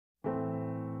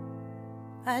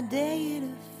I dare you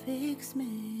to fix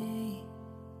me.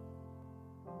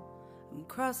 I'm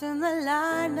crossing the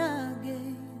line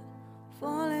again,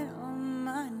 falling on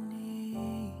my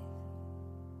knees.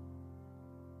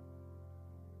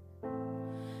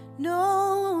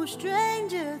 No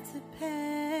stranger to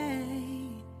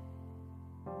pain,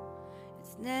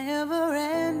 it's never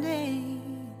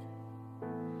ending,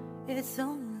 it's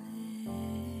only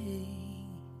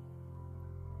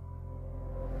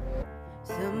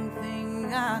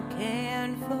something I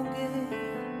can't forget.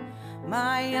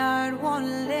 My heart won't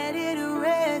let it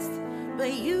rest,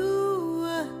 but you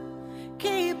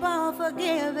keep on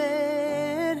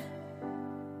forgiving.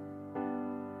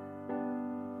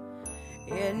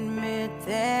 Admit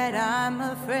that I'm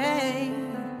afraid.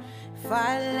 If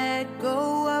I let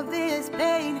go of this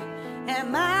pain,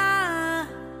 am I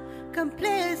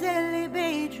completely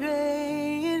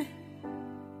betrayed?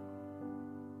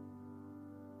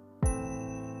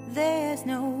 There's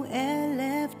no air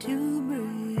left to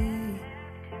breathe.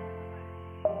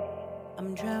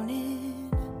 I'm drowning,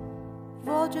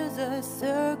 vultures are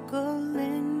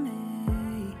circling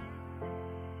me.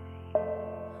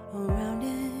 Around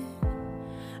it,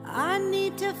 I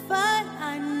need to fight.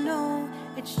 I know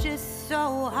it's just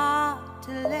so hard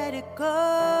to let it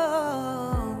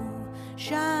go.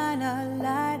 Shine a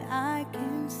light I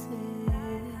can see.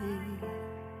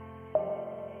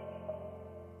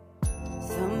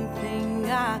 Something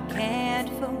I can't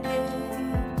forget.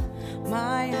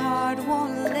 My heart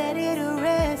won't let it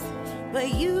rest,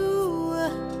 but you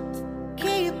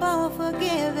keep on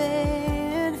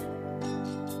forgiving.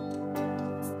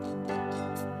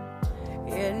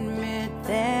 Admit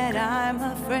that I'm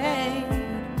afraid.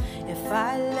 If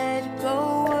I let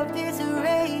go of this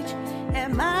rage,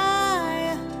 am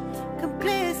I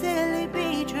completely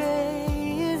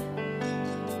betrayed?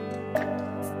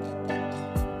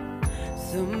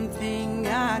 Something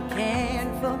I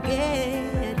can't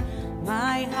forget.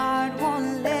 My heart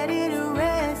won't let it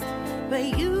rest, but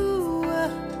you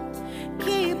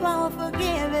keep on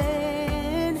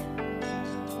forgiving.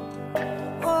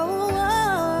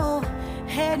 Oh,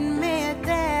 admit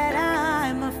that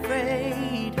I'm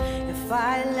afraid. If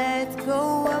I let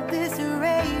go of this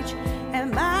rage,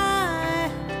 am I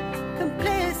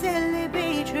completely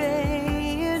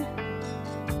betrayed?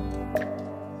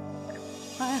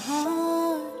 My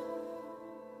heart,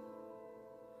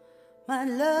 my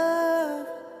love,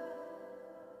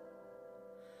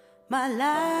 my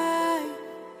life,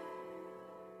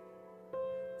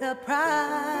 the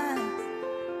price.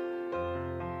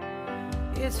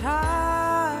 It's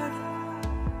hard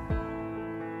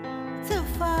to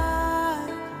fight,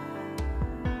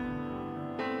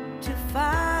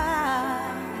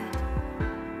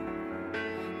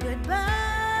 goodbye.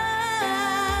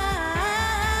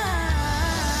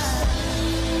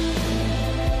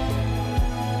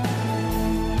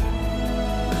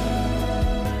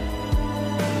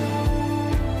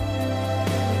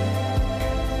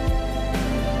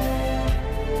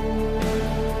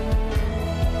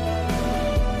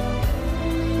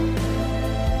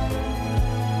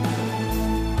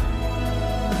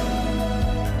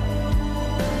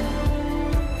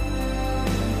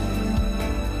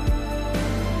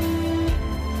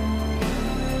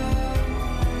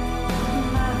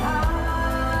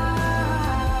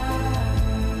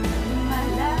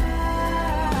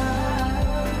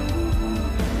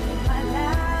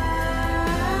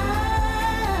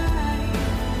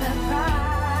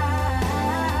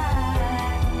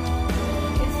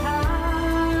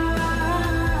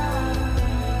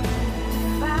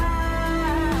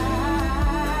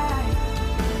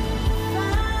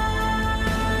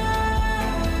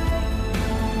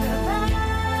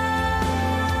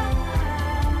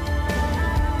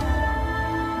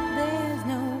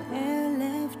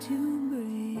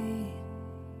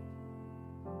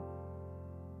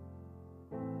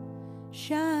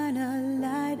 Shine a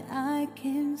light I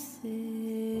can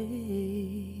see.